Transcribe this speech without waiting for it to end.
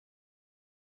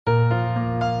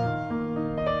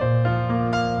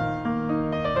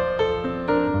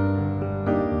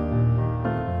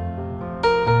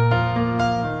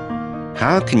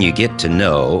How can you get to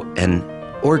know an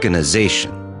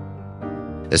organization,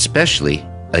 especially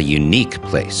a unique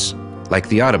place like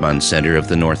the Audubon Center of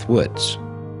the North Woods,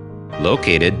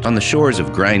 located on the shores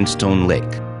of Grindstone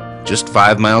Lake, just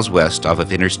 5 miles west off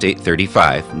of Interstate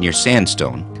 35 near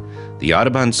Sandstone? The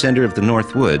Audubon Center of the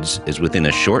North Woods is within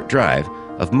a short drive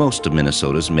of most of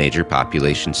Minnesota's major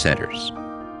population centers.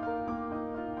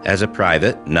 As a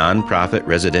private, non-profit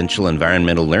residential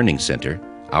environmental learning center,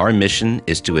 our mission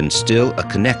is to instill a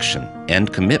connection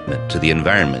and commitment to the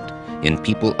environment in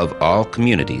people of all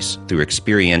communities through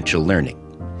experiential learning,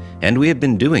 and we have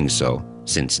been doing so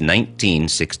since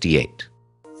 1968.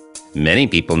 Many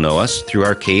people know us through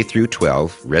our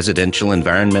K-12 residential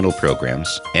environmental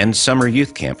programs and summer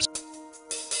youth camps.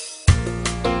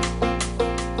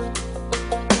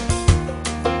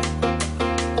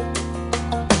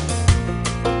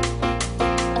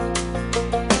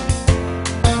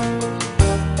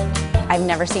 I've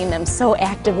never seen them so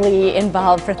actively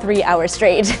involved for 3 hours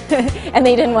straight, and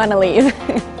they didn't want to leave.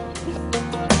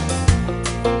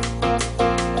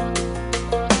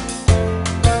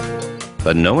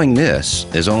 But knowing this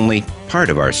is only part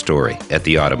of our story at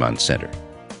the Audubon Center.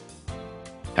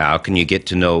 How can you get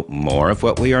to know more of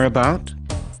what we are about?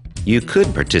 You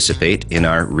could participate in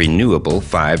our renewable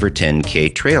 5 or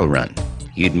 10K trail run.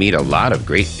 You'd meet a lot of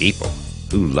great people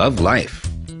who love life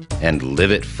and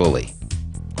live it fully.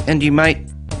 And you might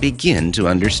begin to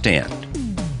understand.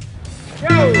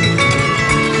 Go!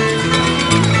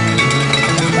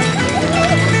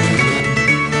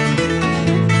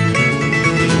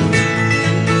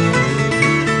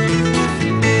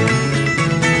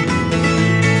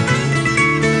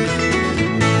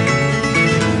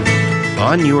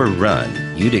 On your run,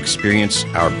 you'd experience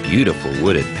our beautiful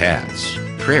wooded paths,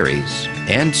 prairies,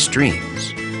 and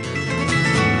streams.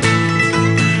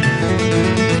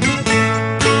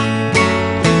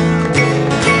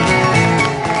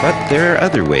 But there are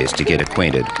other ways to get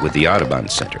acquainted with the Audubon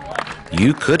Center.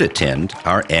 You could attend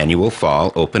our annual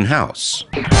fall open house.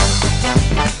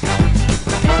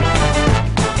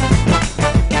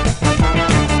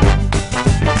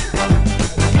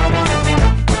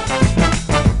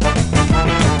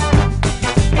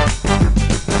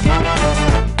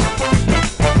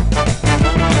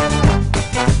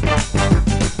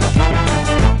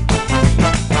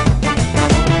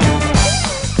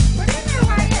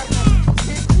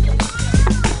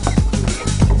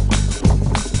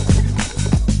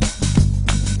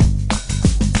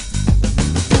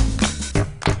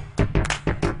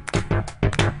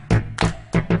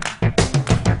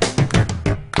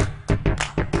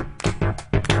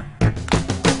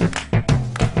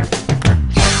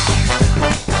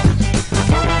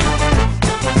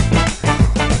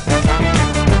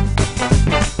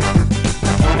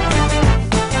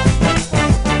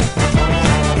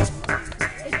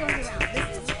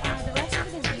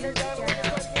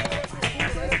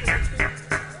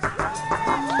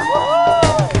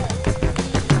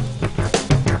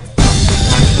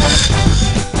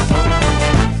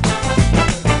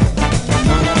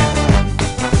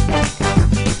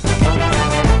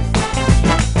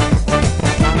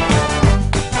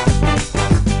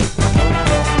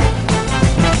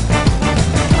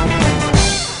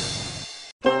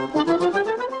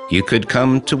 You could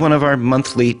come to one of our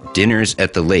monthly Dinners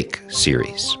at the Lake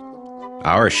series.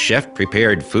 Our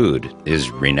chef-prepared food is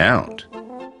renowned.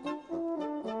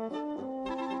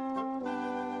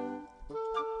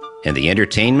 And the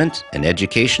entertainment and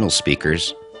educational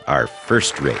speakers are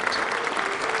first-rate.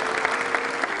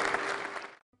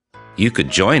 You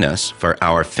could join us for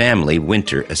our family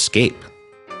winter escape,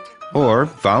 or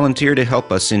volunteer to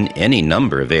help us in any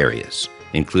number of areas,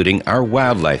 including our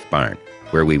wildlife barn,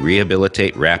 where we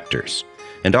rehabilitate raptors,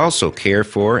 and also care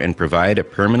for and provide a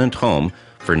permanent home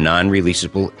for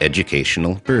non-releasable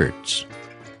educational birds.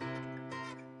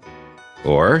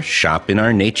 Or shop in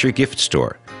our nature gift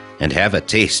store and have a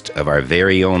taste of our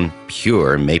very own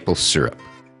pure maple syrup.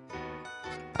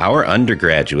 Our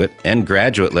undergraduate and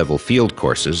graduate level field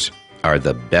courses are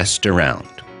the best around.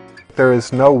 There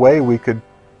is no way we could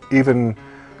even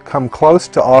come close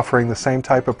to offering the same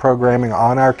type of programming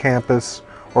on our campus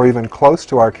or even close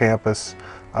to our campus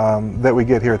that we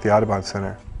get here at the Audubon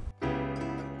Center.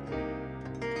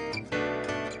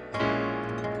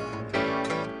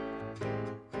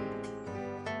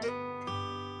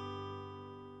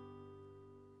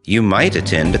 You might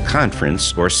attend a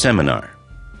conference or seminar,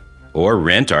 or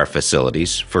rent our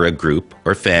facilities for a group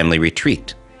or family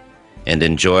retreat, and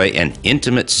enjoy an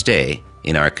intimate stay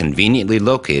in our conveniently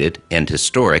located and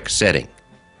historic setting,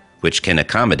 which can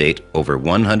accommodate over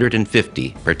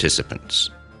 150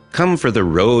 participants. Come for the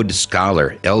Rhodes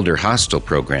Scholar Elder Hostel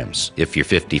programs if you're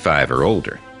 55 or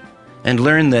older, and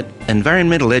learn that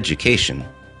environmental education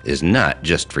is not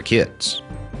just for kids.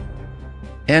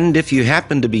 And if you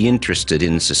happen to be interested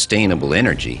in sustainable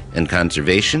energy and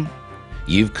conservation,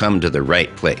 you've come to the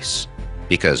right place,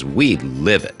 because we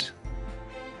live it.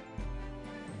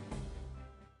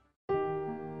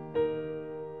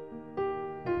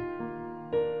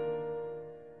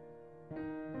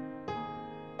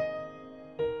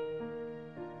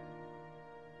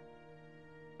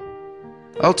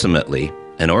 Ultimately,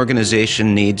 an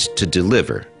organization needs to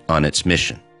deliver on its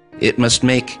mission. It must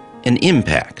make an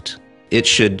impact. It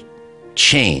should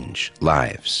change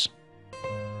lives.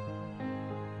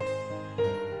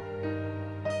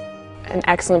 An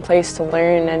excellent place to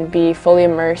learn and be fully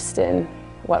immersed in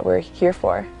what we're here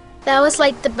for. That was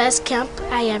like the best camp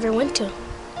I ever went to.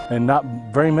 And not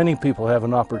very many people have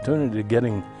an opportunity of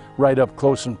getting right up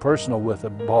close and personal with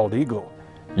a bald eagle.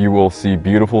 You will see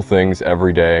beautiful things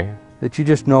every day. That you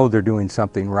just know they're doing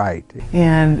something right.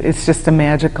 And it's just a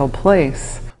magical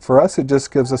place. For us, it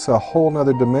just gives us a whole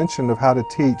nother dimension of how to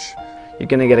teach. You're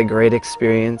going to get a great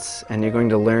experience, and you're going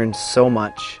to learn so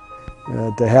much.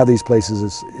 To have these places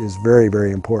is very,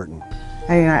 very important.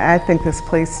 I think this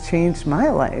place changed my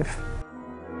life.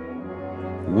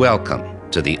 Welcome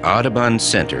to the Audubon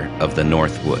Center of the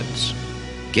North Woods.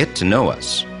 Get to know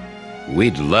us.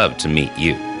 We'd love to meet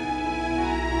you.